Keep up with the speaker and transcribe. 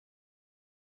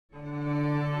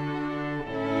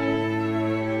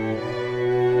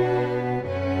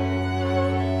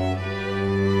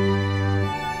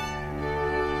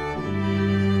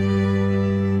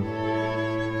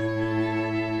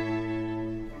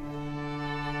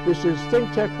This is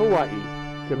ThinkTech Hawaii.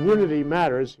 Community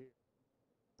matters.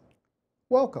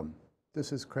 Welcome.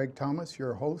 This is Craig Thomas,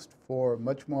 your host for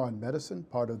Much More on Medicine,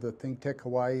 part of the ThinkTech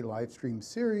Hawaii live stream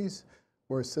series.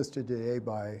 We're assisted today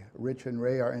by Rich and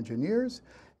Ray, our engineers,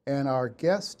 and our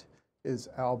guest is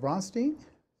Al Bronstein.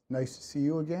 Nice to see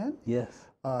you again. Yes.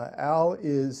 Al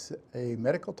is a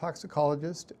medical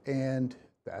toxicologist, and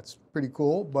that's pretty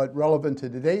cool, but relevant to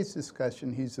today's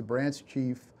discussion, he's the branch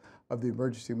chief of the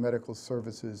Emergency Medical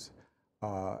Services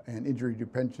and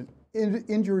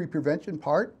Injury Prevention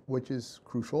part, which is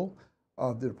crucial,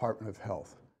 of the Department of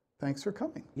Health. Thanks for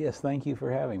coming. Yes, thank you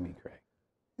for having me, Craig.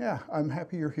 Yeah, I'm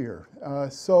happy you're here.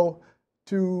 So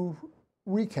to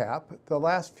recap, the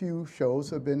last few shows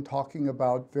have been talking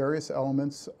about various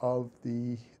elements of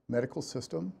the medical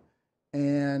system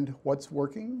and what's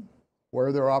working,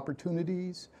 where there are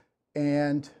opportunities,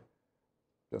 and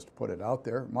just to put it out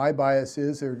there, my bias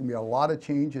is there's going to be a lot of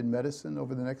change in medicine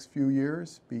over the next few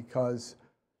years because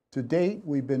to date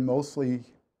we've been mostly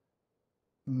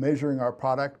measuring our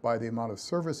product by the amount of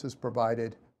services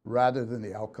provided rather than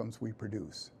the outcomes we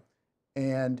produce.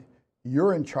 And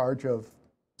you're in charge of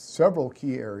several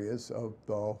key areas of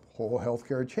the whole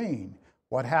healthcare chain.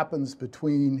 What happens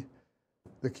between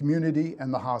the community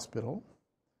and the hospital,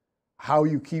 how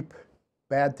you keep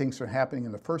bad things from happening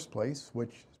in the first place,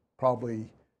 which probably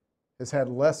has had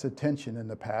less attention in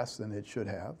the past than it should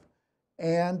have,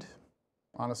 and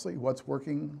honestly, what's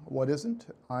working, what isn't.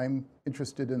 I'm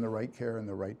interested in the right care in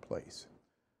the right place.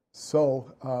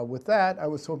 So with that, I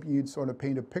was hoping you'd sort of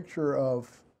paint a picture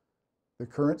of the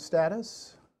current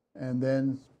status and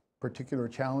then particular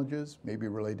challenges, maybe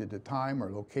related to time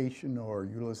or location or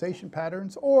utilization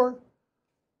patterns or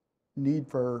need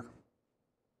for,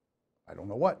 I don't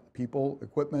know what, people,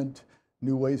 equipment,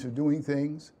 new ways of doing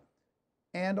things,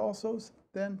 and also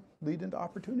then lead into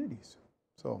opportunities.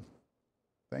 So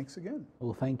thanks again.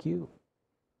 Well, thank you.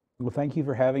 Well, thank you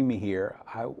for having me here.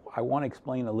 I want to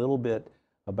explain a little bit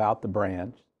about the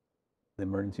branch, the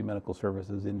Emergency Medical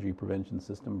Services Injury Prevention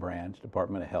System branch,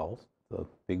 Department of Health. It's a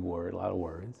big word, a lot of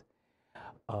words.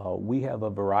 We have a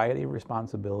variety of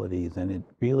responsibilities, and it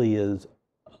really is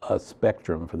a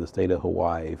spectrum for the state of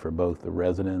Hawaii for both the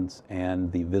residents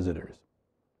and the visitors.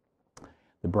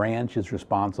 The branch is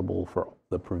responsible for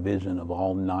the provision of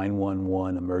all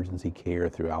 911 emergency care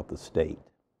throughout the state.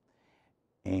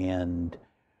 And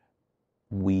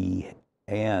we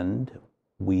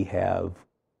are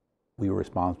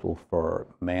responsible for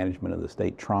management of the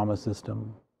state trauma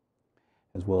system,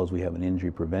 as well as we have an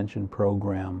injury prevention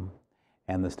program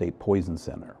and the state poison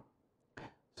center.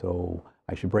 So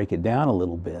I should break it down a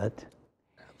little bit.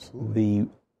 Absolutely.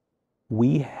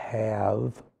 We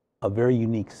have a very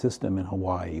unique system in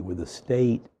Hawaii where the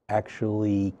state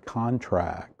actually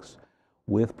contracts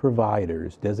with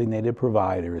providers, designated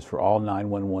providers, for all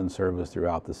 911 service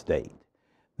throughout the state.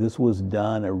 This was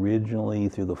done originally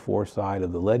through the foresight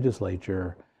of the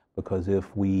legislature because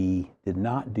if we did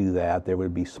not do that, there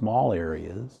would be small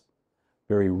areas,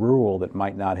 very rural, that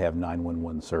might not have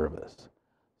 911 service.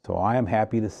 So I am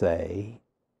happy to say,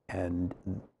 and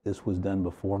this was done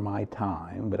before my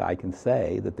time, but I can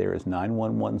say that there is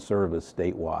 911 service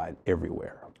statewide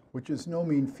everywhere. Which is no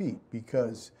mean feat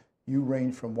because you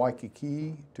range from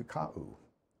Waikiki to Ka'u.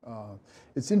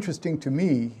 It's interesting to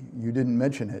me, you didn't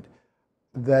mention it,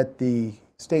 that the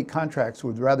state contracts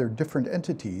with rather different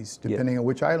entities depending on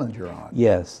which island you're on.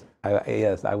 Yes,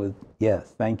 yes,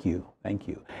 thank you.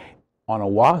 On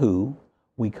Oahu,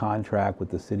 we contract with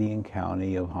the city and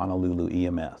county of Honolulu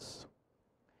EMS.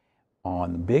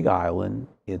 On the Big Island,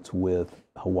 it's with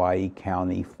Hawaii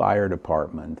County Fire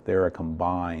Department. They're a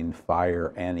combined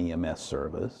fire and EMS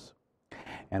service.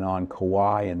 And on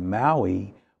Kauai and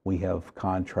Maui, we have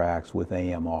contracts with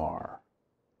AMR,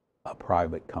 a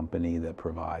private company that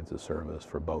provides a service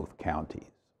for both counties.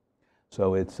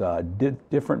 So it's a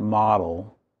different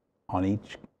model on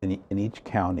in each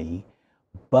county,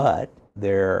 but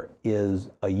there is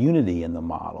a unity in the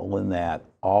model in that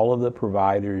all of the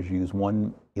providers use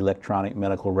one electronic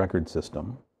medical record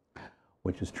system,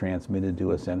 which is transmitted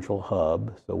to a central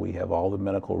hub. So we have all the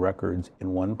medical records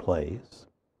in one place.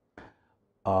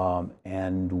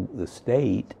 And the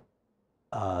state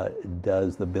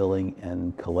does the billing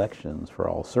and collections for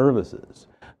all services.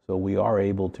 So we are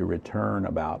able to return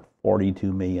about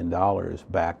 $42 million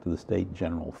back to the state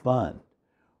general fund,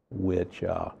 which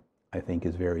I think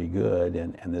is very good,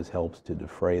 and this helps to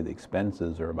defray the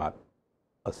expenses, are about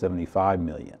 $75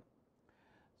 million.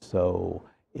 So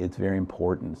it's very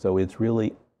important. So it's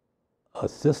really a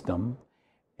system,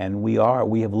 and we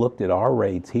have looked at our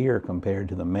rates here compared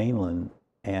to the mainland,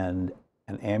 and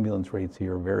ambulance rates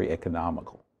here are very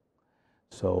economical.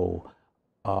 So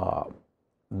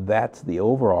that's the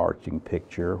overarching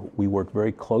picture. We work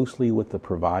very closely with the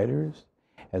providers,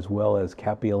 as well as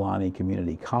Kapiolani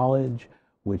Community College,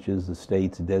 which is the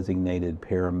state's designated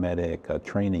paramedic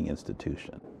training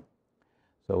institution.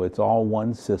 So it's all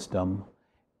one system,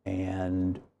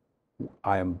 and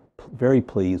I am very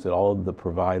pleased that all of the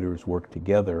providers work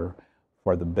together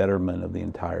for the betterment of the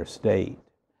entire state.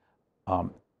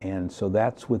 And so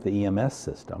that's with the EMS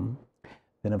system.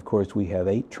 Then, of course, we have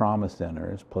 8 trauma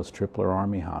centers plus Tripler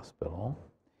Army Hospital,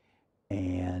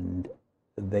 and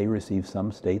they receive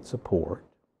some state support.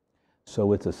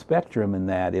 So it's a spectrum in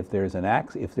that if there's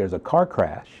a car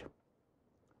crash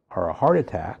or a heart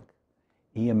attack,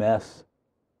 EMS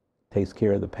takes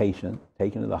care of the patient,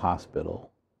 taken to the hospital.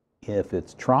 If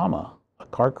it's trauma, a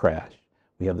car crash,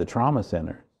 we have the trauma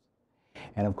centers.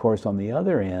 And of course, on the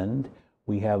other end,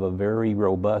 we have a very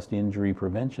robust injury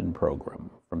prevention program,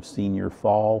 from senior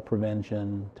fall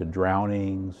prevention to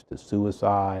drownings to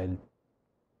suicide,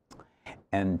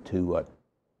 and to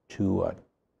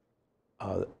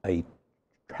a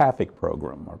traffic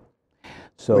program.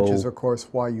 So, which is, of course,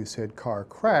 why you said car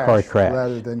crash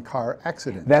rather than car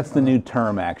accident. That's the new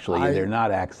term, actually. They're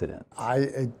not accidents.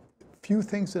 Few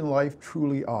things in life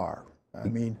truly are. I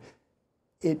mean,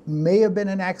 it may have been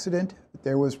an accident.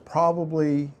 There was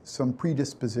probably some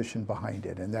predisposition behind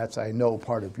it, and that's, I know,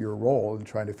 part of your role in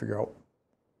trying to figure out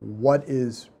what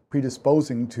is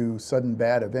predisposing to sudden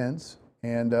bad events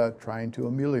and trying to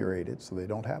ameliorate it so they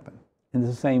don't happen. And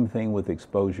it's the same thing with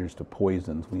exposures to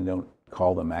poisons. We don't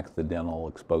call them accidental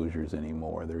exposures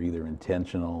anymore. They're either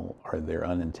intentional or they're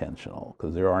unintentional,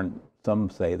 because some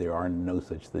say there are no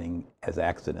such thing as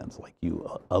accidents, like you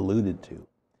alluded to.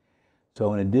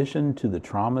 So in addition to the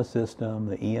trauma system,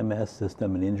 the EMS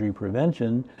system, and injury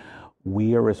prevention,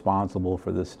 we are responsible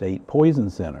for the State Poison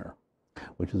Center,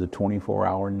 which is a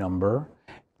 24-hour number,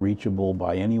 reachable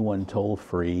by anyone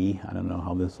toll-free. I don't know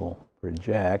how this will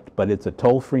project, but it's a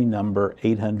toll-free number,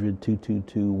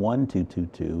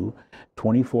 800-222-1222,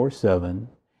 24/7,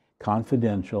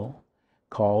 confidential.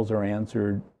 Calls are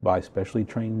answered by specially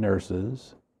trained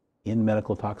nurses in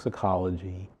medical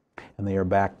toxicology, and they are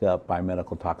backed up by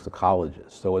medical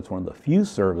toxicologists. So it's one of the few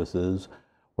services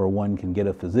where one can get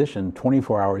a physician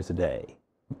 24 hours a day,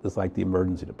 just like the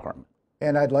emergency department.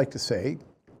 And I'd like to say,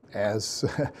 as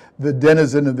the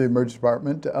denizen of the emergency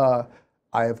department,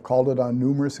 I have called it on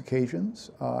numerous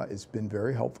occasions. It's been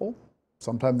very helpful.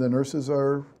 Sometimes the nurses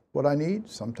are what I need,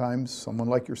 sometimes someone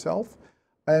like yourself.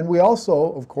 And we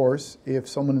also, of course, if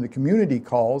someone in the community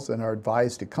calls and are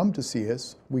advised to come to see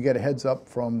us, we get a heads up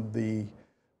from the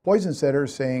Poison Center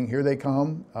saying, here they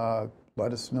come,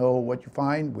 let us know what you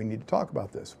find, we need to talk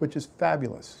about this, which is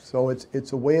fabulous. So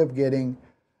it's a way of getting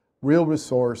real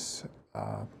resource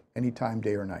anytime,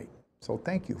 day or night. So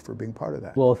thank you for being part of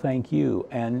that. Well, thank you.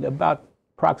 And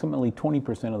approximately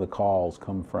 20% of the calls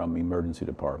come from emergency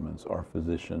departments or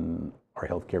physician or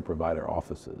healthcare provider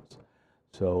offices.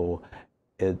 So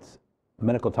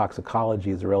medical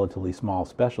toxicology is a relatively small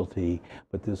specialty,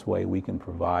 but this way we can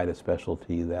provide a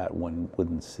specialty that one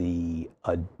wouldn't see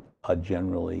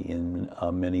generally in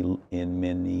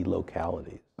many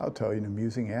localities. I'll tell you an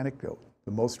amusing anecdote.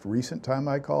 The most recent time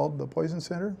I called the Poison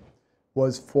Center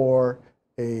was for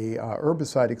a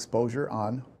herbicide exposure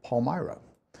on Palmyra.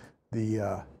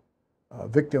 The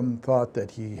victim thought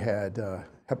that he had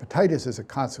hepatitis as a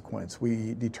consequence.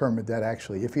 We determined that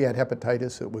actually if he had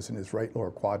hepatitis, it was in his right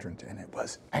lower quadrant, and it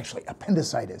was actually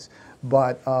appendicitis.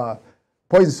 But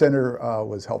Poison Center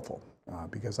was helpful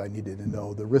because I needed to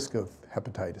know the risk of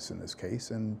hepatitis in this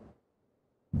case, and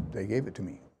they gave it to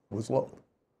me. It was low.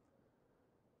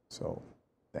 So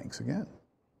thanks again.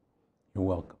 You're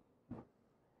welcome.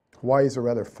 Hawaii is a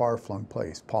rather far-flung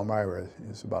place. Palmyra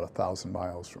is about 1,000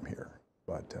 miles from here,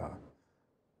 but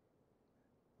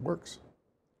works.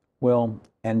 Well,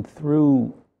 and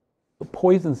through the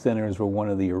Poison Centers were one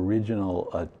of the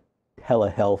original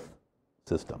telehealth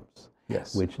systems,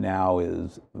 yes, which now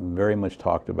is very much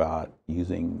talked about,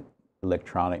 using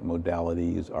electronic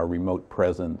modalities or remote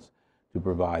presence to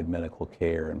provide medical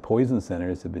care. And Poison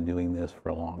Centers have been doing this for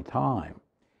a long time.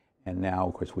 And now,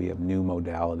 of course, we have new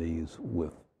modalities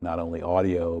with not only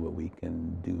audio, but we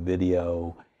can do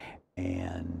video.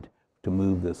 And to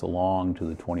move this along to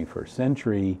the 21st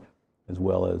century, as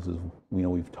well as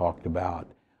we've talked about,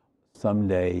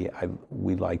 someday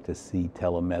we'd like to see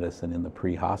telemedicine in the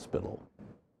pre-hospital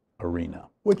arena.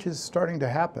 Which is starting to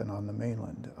happen on the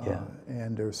mainland. Yeah.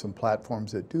 And there's some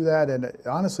platforms that do that. And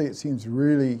honestly, it seems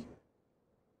really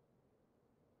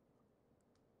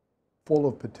full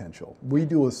of potential. We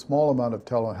do a small amount of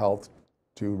telehealth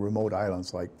to remote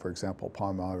islands like, for example,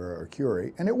 Palmyra or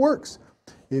Curie, and it works.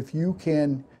 If you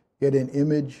can get an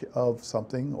image of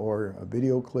something or a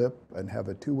video clip and have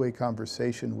a two-way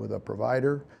conversation with a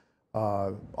provider,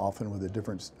 often with a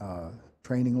different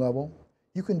training level,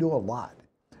 you can do a lot.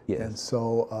 Yes. And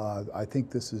so I think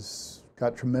this has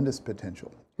got tremendous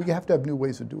potential. We have to have new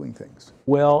ways of doing things.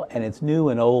 Well, and it's new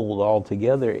and old all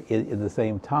together at the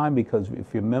same time, because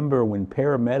if you remember when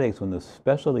the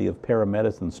specialty of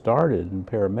paramedicine started in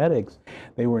paramedics,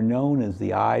 they were known as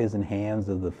the eyes and hands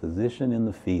of the physician in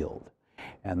the field.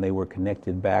 And they were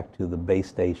connected back to the base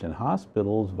station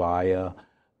hospitals via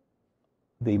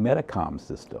the Medicom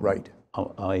system. Right.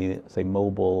 Say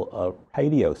mobile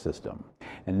radio system.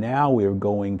 And now we're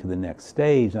going to the next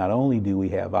stage. Not only do we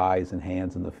have eyes and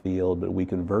hands in the field, but we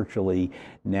can virtually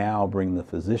now bring the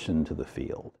physician to the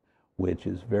field, which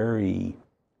is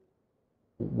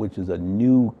a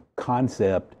new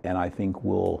concept, and I think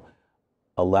will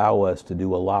allow us to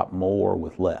do a lot more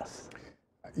with less.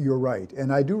 You're right,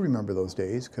 and I do remember those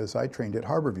days because I trained at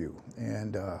Harborview,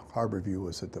 and Harborview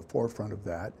was at the forefront of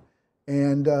that,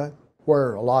 and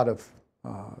where a lot of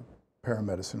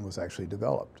paramedicine was actually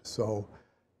developed. So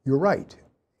you're right,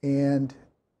 and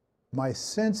my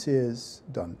sense is,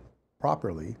 done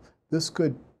properly, this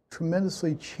could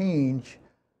tremendously change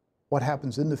what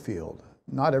happens in the field.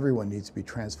 Not everyone needs to be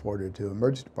transported to the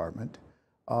emergency department.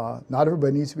 Not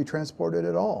everybody needs to be transported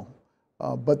at all,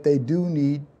 but they do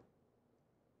need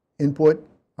input,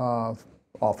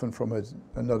 often from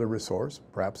another resource,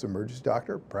 perhaps an emergency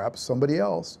doctor, perhaps somebody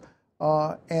else,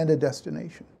 and a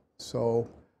destination. So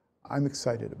I'm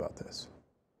excited about this.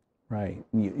 Right.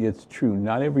 It's true.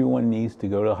 Not everyone needs to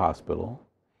go to a hospital.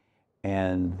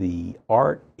 And the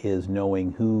art is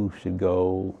knowing who should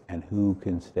go and who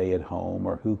can stay at home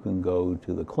or who can go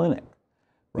to the clinic.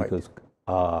 Right. Because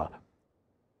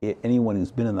anyone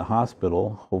who's been in the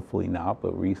hospital, hopefully not,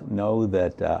 but know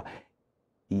that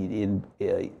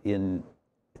in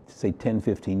say 10,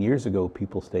 15 years ago,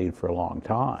 people stayed for a long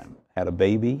time. Had a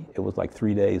baby, it was like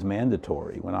 3 days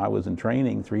mandatory. When I was in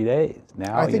training, 3 days.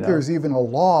 Now, I think there's even a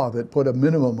law that put a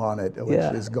minimum on it, which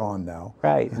is gone now.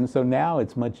 Right, and so now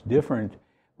it's much different,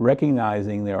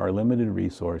 recognizing there are limited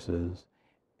resources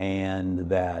and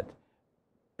that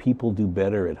people do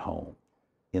better at home,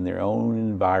 in their own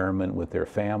environment, with their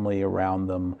family around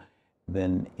them,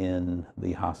 than in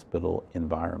the hospital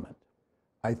environment.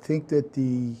 I think that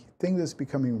the thing that's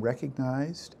becoming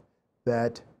recognized,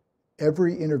 that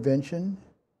every intervention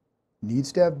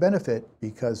needs to have benefit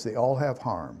because they all have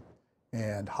harm.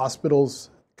 And hospitals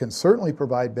can certainly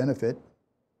provide benefit,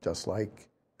 just like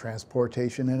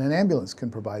transportation in an ambulance can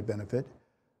provide benefit,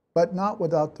 but not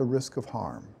without the risk of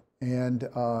harm. And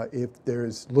if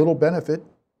there's little benefit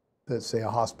that, say, a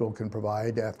hospital can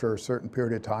provide after a certain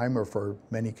period of time or for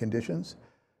many conditions,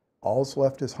 all's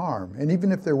left is harm. And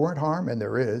even if there weren't harm, and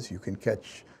there is, you can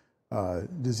catch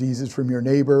diseases from your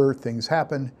neighbor, things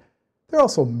happen. They're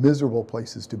also miserable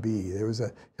places to be. There was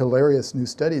a hilarious new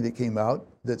study that came out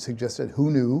that suggested,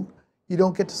 who knew, you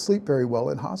don't get to sleep very well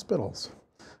in hospitals.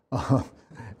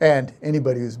 And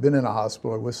anybody who's been in a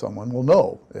hospital or with someone will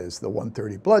know. There's the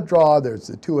 1:30 blood draw, there's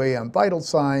the 2 a.m. vital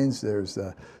signs, there's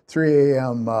the 3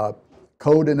 a.m.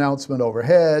 Code announcement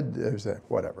overhead, there's a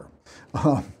whatever.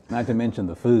 Not to mention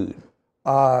the food.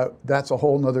 That's a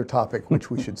whole nother topic which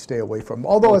we should stay away from.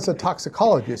 Although as a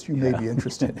toxicologist, you may be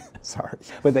interested. Sorry.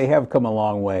 But they have come a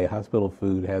long way. Hospital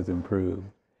food has improved.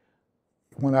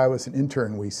 When I was an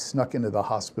intern, we snuck into the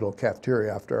hospital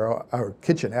cafeteria after our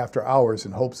kitchen after hours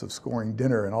in hopes of scoring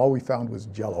dinner, and all we found was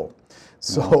Jell-O.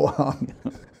 So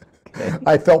okay.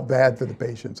 I felt bad for the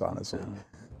patients, honestly.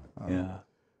 Yeah.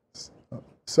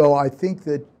 So I think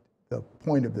that the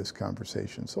point of this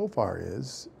conversation so far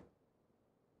is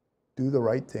do the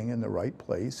right thing in the right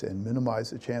place and minimize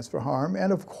the chance for harm,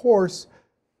 and of course,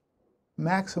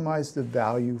 maximize the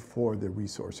value for the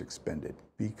resource expended,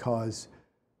 because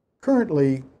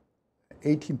currently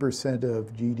 18%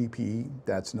 of GDP,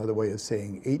 that's another way of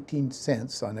saying 18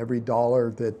 cents on every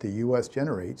dollar that the US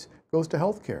generates, goes to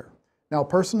healthcare. Now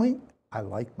personally, I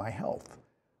like my health.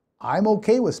 I'm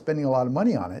okay with spending a lot of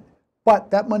money on it, but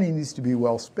that money needs to be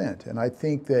well spent. And I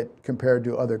think that compared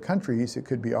to other countries, it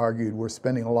could be argued we're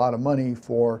spending a lot of money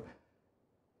for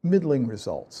middling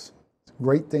results.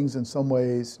 Great things in some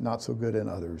ways, not so good in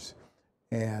others.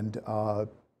 And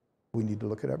we need to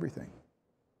look at everything.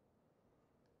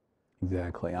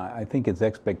 Exactly. I think it's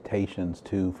expectations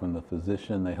too, from the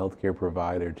physician, the healthcare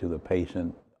provider, to the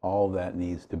patient. All that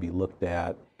needs to be looked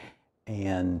at,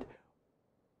 and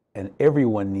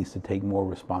everyone needs to take more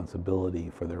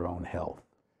responsibility for their own health.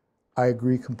 I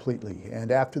agree completely.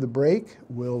 And after the break,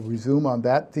 we'll resume on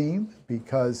that theme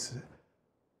because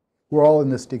we're all in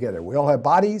this together. We all have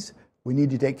bodies. We need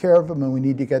to take care of them, and we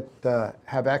need to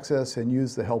have access and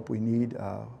use the help we need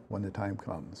when the time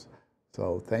comes.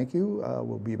 So thank you.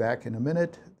 We'll be back in a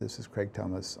minute. This is Craig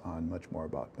Thomas on Much More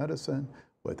About Medicine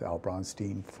with Al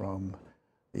Bronstein from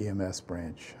the EMS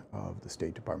branch of the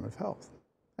State Department of Health.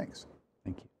 Thanks.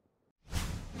 Thank you.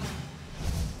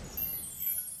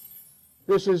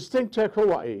 This is ThinkTech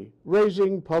Hawaii,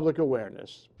 raising public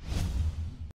awareness.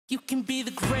 You can be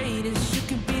the greatest, you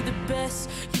can be the best,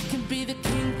 you can be the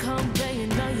King Kong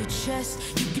banging on your chest.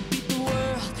 You can beat the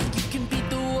world, you can beat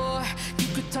the war, you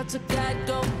could talk to God,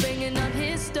 go banging on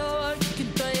his door. You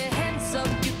can throw your hands up,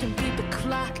 you can beat the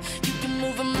clock, you can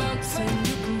move a mountain,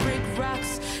 you can break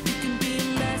rocks, you can be a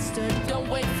master, don't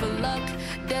wait for luck.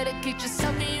 Dedicate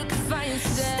yourself and you can find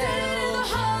yourself. Stand in the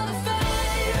Hall of Fame.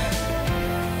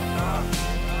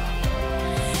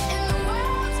 And the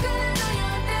world's gonna know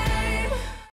your name.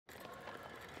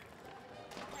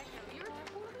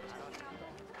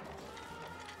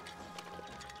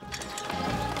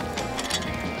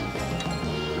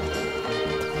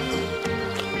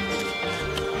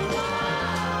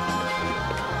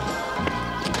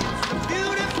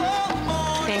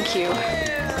 Thank you.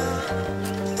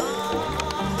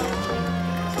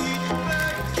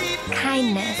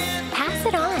 Kindness. Pass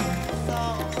it on.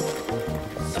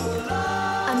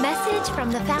 A message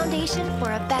from the Foundation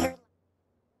for a Better.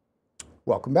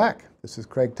 Welcome back. This is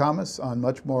Craig Thomas on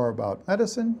Much More About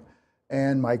Medicine,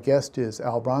 and my guest is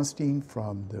Al Bronstein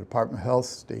from the Department of Health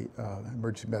State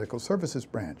Emergency Medical Services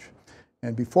branch.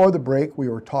 And before the break, we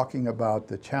were talking about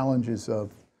the challenges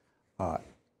of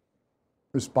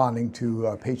responding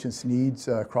to patients' needs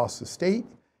across the state.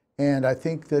 And I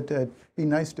think that it'd be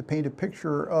nice to paint a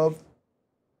picture of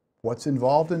what's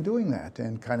involved in doing that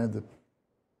and kind of the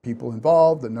people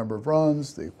involved, the number of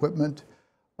runs, the equipment.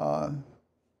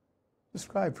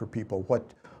 Describe for people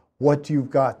what you've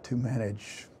got to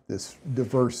manage this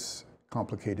diverse,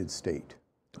 complicated state.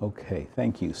 Okay,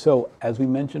 thank you. So as we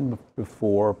mentioned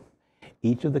before,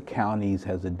 each of the counties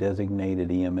has a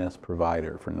designated EMS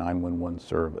provider for 911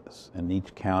 service, and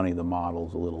each county, the model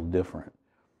is a little different.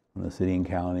 In the city and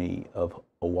county of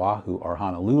Oahu or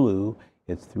Honolulu,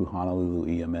 it's through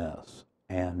Honolulu EMS,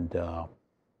 and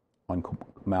on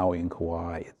Maui and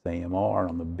Kauai, it's AMR.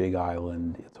 On the Big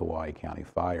Island, it's Hawaii County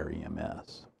Fire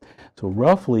EMS. So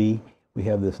roughly, we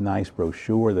have this nice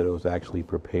brochure that was actually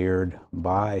prepared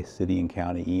by city and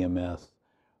county EMS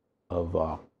of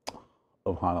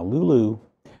Honolulu,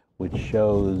 which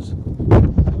shows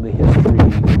the history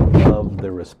of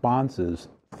the responses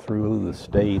through the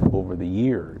state over the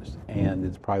years. And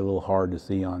it's probably a little hard to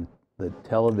see on the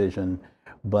television,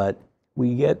 but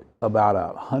we get about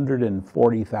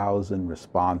 140,000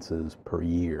 responses per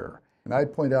year. And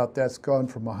I'd point out that's gone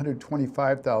from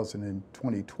 125,000 in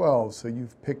 2012, so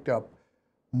you've picked up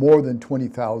more than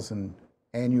 20,000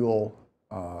 annual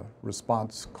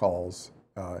response calls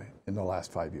in the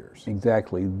last 5 years.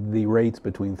 Exactly. The rate's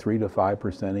between 3 to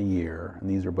 5% a year, and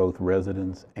these are both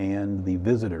residents and the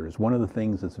visitors. One of the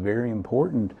things that's very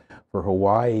important for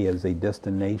Hawaii as a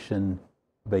destination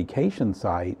vacation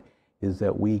site is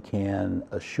that we can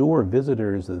assure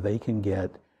visitors that they can get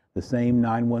the same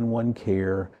 911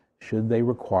 care, should they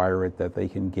require it, that they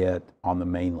can get on the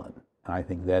mainland. And I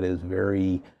think that is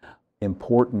very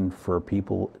important for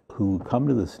people who come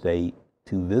to the state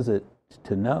to visit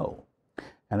to know.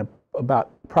 And about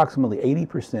approximately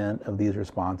 80% of these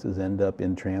responses end up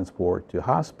in transport to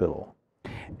hospital.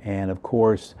 And of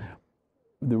course,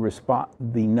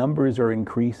 the numbers are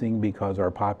increasing because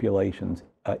our population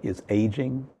is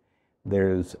aging.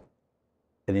 There's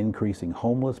an increasing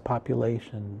homeless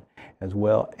population, as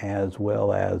well as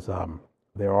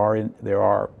there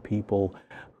are people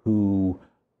who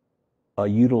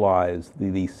utilize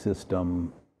the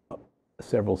system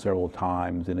several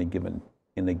times in a given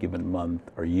month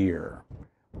or year.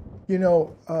 You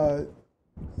know, a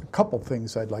couple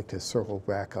things I'd like to circle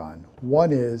back on.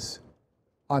 One is,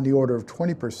 on the order of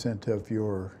 20% of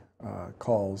your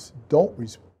calls don't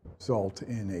result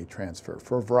in a transfer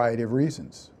for a variety of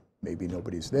reasons. Maybe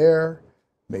nobody's there,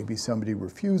 maybe somebody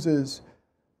refuses,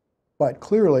 but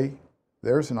clearly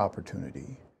there's an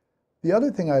opportunity. The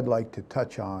other thing I'd like to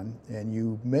touch on, and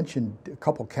you mentioned a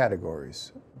couple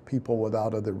categories: people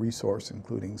without other resource,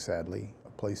 including, sadly, a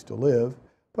place to live,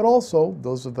 but also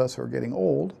those of us who are getting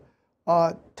old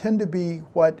tend to be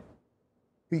what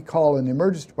we call in the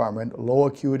emergency department low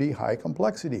acuity, high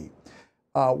complexity.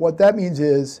 What that means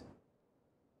is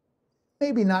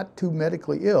maybe not too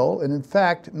medically ill, and in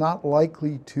fact not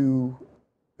likely to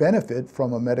benefit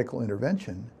from a medical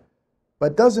intervention,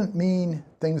 but doesn't mean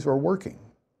things are working.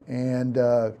 And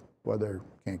whether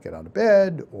can't get out of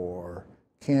bed or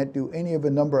can't do any of a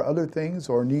number of other things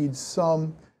or needs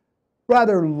some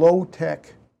rather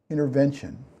low-tech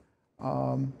intervention,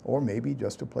 or maybe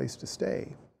just a place to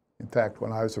stay. In fact,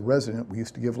 when I was a resident, we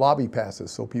used to give lobby passes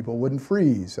so people wouldn't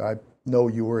freeze. I know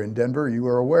you were in Denver, you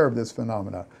were aware of this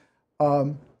phenomena.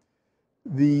 In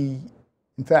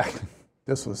fact,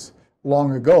 this was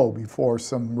long ago before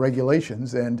some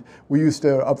regulations, and we used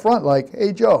to up front like,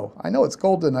 hey Joe, I know it's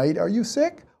cold tonight, are you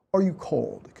sick or are you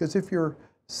cold? Because if you're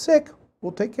sick,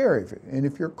 we'll take care of you. And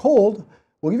if you're cold,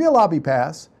 we'll give you a lobby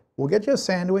pass, we'll get you a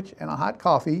sandwich and a hot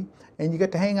coffee, and you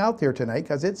get to hang out there tonight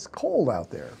because it's cold out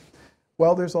there.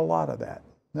 Well, there's a lot of that.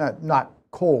 Not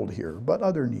cold here, but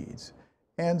other needs.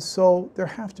 And so there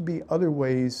have to be other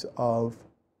ways of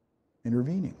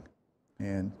intervening.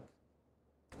 And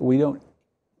where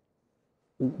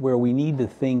we need to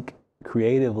think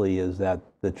creatively is that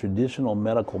the traditional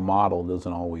medical model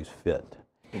doesn't always fit.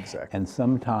 Exactly. And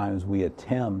sometimes we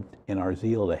attempt in our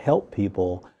zeal to help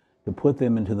people to put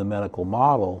them into the medical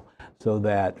model so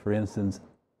that, for instance,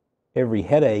 every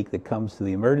headache that comes to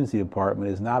the emergency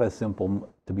department is not a simple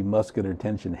to be muscular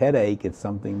tension headache. It's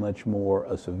something much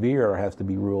more severe or has to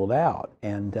be ruled out.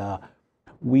 And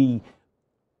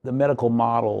the medical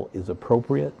model is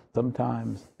appropriate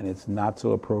sometimes, and it's not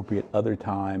so appropriate other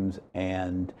times.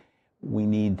 And we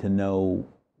need to know,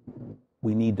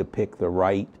 we need to pick the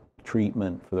right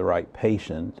treatment for the right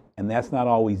patient. And that's not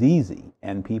always easy.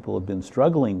 And people have been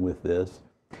struggling with this.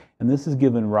 And this has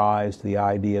given rise to the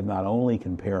idea of not only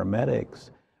can paramedics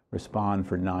respond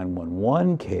for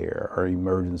 911 care or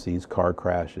emergencies, car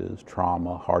crashes,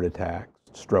 trauma, heart attacks,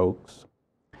 strokes.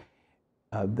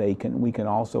 We can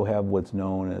also have what's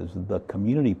known as the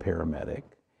community paramedic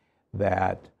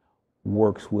that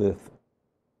works with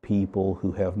people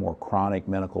who have more chronic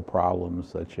medical problems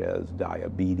such as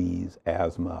diabetes,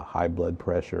 asthma, high blood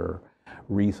pressure,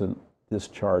 recent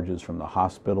discharges from the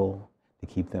hospital to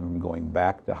keep them from going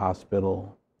back to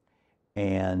hospital.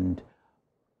 And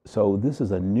so this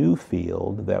is a new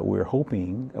field that we're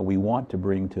hoping, we want to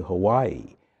bring to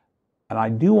Hawaii. And I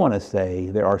do want to say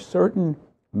there are certain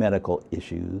medical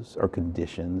issues or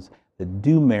conditions that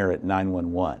do merit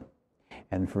 911.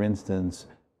 And for instance,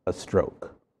 a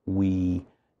stroke. We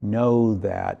know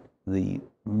that the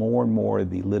more and more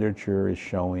the literature is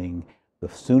showing the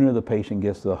sooner the patient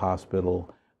gets to the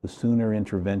hospital, the sooner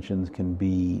interventions can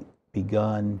be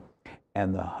begun,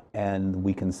 and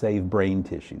we can save brain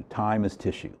tissue. Time is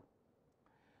tissue.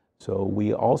 So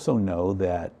we also know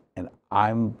that, and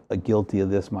I'm guilty of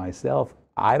this myself,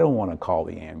 I don't want to call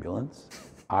the ambulance.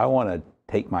 I want to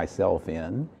take myself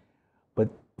in. But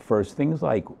for things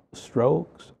like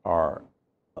strokes, or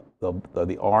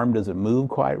the arm doesn't move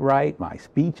quite right, my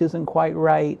speech isn't quite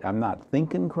right, I'm not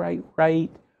thinking quite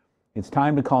right, it's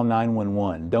time to call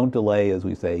 911. Don't delay, as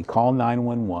we say, call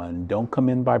 911, don't come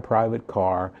in by private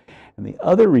car. And the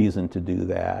other reason to do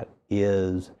that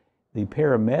is the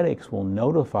paramedics will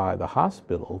notify the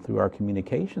hospital through our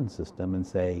communication system and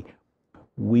say,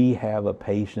 we have a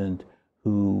patient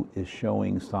who is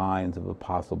showing signs of a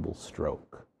possible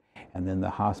stroke. And then the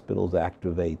hospitals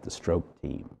activate the stroke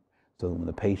team. So when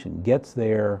the patient gets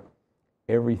there,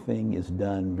 everything is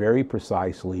done very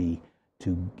precisely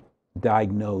to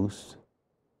diagnose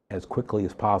as quickly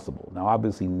as possible. Now,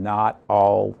 obviously, not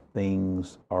all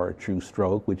things are a true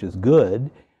stroke, which is good,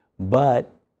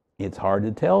 but it's hard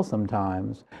to tell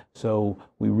sometimes. So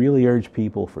we really urge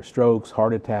people for strokes,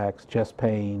 heart attacks, chest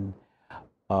pain,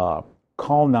 call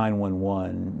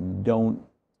 911. Don't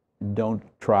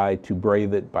try to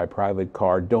brave it by private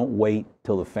car. Don't wait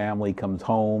till the family comes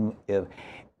home,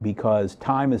 because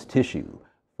time is tissue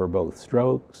for both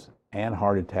strokes and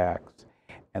heart attacks.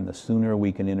 And the sooner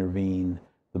we can intervene,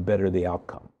 the better the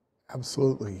outcome.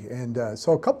 Absolutely. And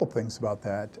so a couple things about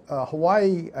that.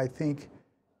 Hawaii, I think,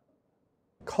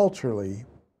 culturally,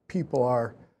 people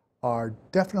are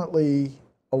definitely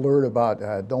alert about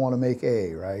don't want to make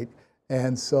A, right?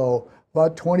 And so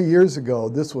about 20 years ago,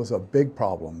 this was a big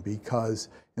problem because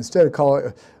instead of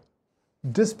calling,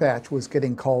 dispatch was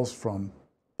getting calls from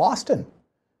Boston.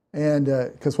 And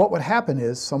because what would happen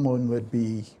is someone would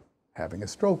be having a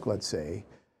stroke, let's say,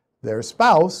 their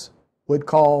spouse would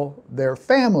call their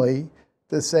family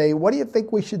to say, what do you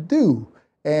think we should do?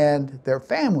 And their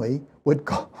family would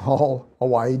call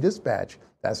Hawaii Dispatch.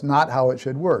 That's not how it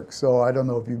should work. So I don't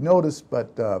know if you've noticed,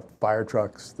 but fire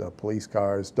trucks, the police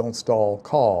cars, don't stall,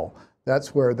 call.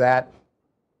 That's where that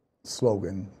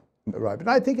slogan arrived.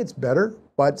 And I think it's better,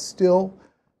 but still,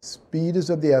 speed is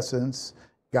of the essence.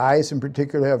 Guys in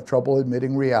particular have trouble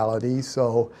admitting reality.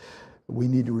 So we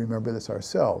need to remember this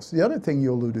ourselves. The other thing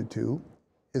you alluded to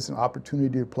is an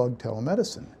opportunity to plug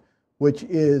telemedicine, which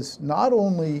is not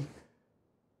only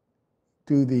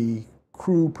do the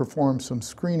crew perform some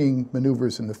screening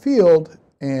maneuvers in the field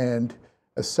and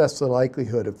assess the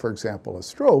likelihood of, for example, a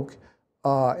stroke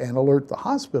and alert the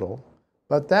hospital,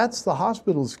 but that's the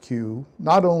hospital's cue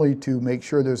not only to make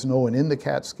sure there's no one in the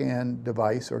CAT scan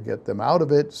device or get them out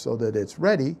of it so that it's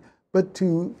ready, but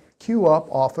to queue up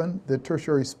often the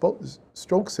tertiary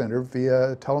stroke center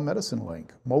via telemedicine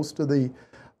link. Most of the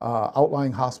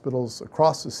outlying hospitals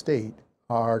across the state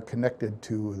are connected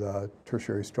to the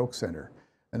tertiary stroke center.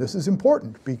 And this is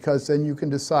important because then you can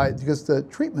decide, because the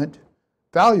treatment,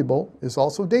 valuable, is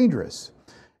also dangerous.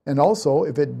 And also,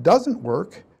 if it doesn't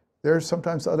work, there's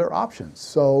sometimes other options.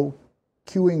 So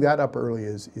queuing that up early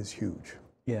is huge.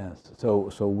 Yes,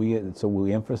 so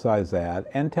we emphasize that,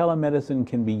 and telemedicine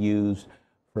can be used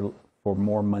for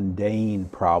more mundane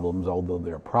problems, although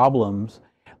there are problems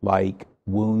like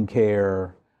wound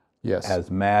care, yes,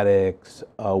 asthmatics,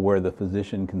 where the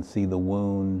physician can see the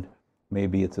wound.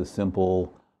 Maybe it's a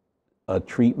simple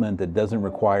treatment that doesn't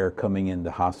require coming into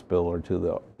hospital or to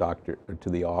the doctor or to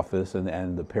the office,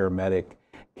 and the paramedic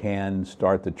can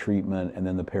start the treatment, and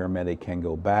then the paramedic can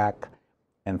go back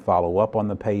and follow up on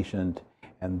the patient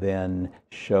and then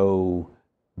show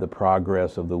the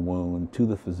progress of the wound to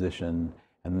the physician.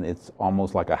 And it's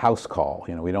almost like a house call.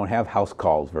 You know, we don't have house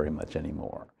calls very much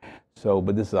anymore. So,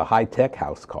 but this is a high-tech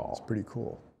house call. It's pretty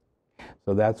cool.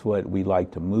 So that's what we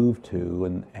like to move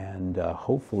to, and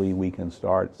hopefully we can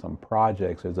start some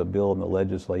projects. There's a bill in the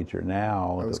legislature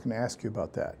now. I was going to ask you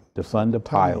about that. To fund a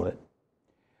pilot.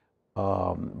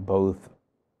 Both,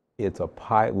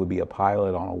 would be a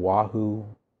pilot on Oahu,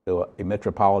 a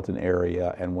metropolitan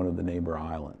area, and one of the neighbor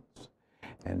islands,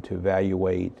 and to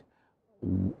evaluate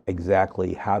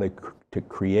exactly how to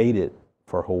create it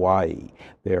for Hawaii.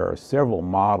 There are several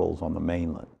models on the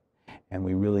mainland, and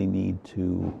we really need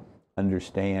to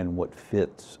understand what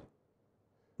fits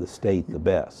the state the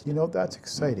best. You know, that's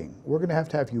exciting. We're going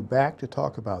to have you back to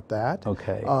talk about that.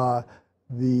 Okay.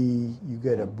 You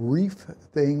get a brief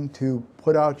thing to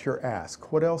put out your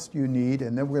ask. What else do you need?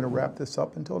 And then we're going to wrap this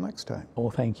up until next time. Well,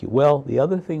 thank you. Well, the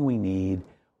other thing we need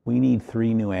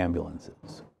 3 new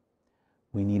ambulances.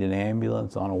 We need an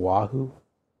ambulance on Oahu,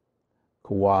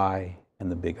 Kauai,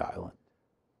 and the Big Island.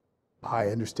 I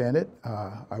understand it.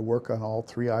 I work on all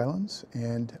 3 islands,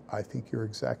 and I think you're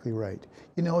exactly right.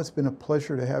 You know, it's been a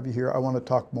pleasure to have you here. I want to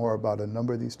talk more about a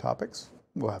number of these topics.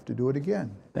 We'll have to do it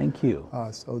again. Thank you.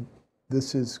 So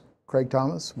this is Craig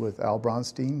Thomas with Al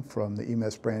Bronstein from the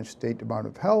EMS Branch State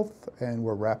Department of Health, and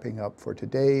we're wrapping up for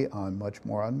today on Much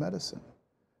More on Medicine.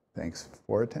 Thanks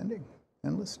for attending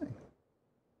and listening.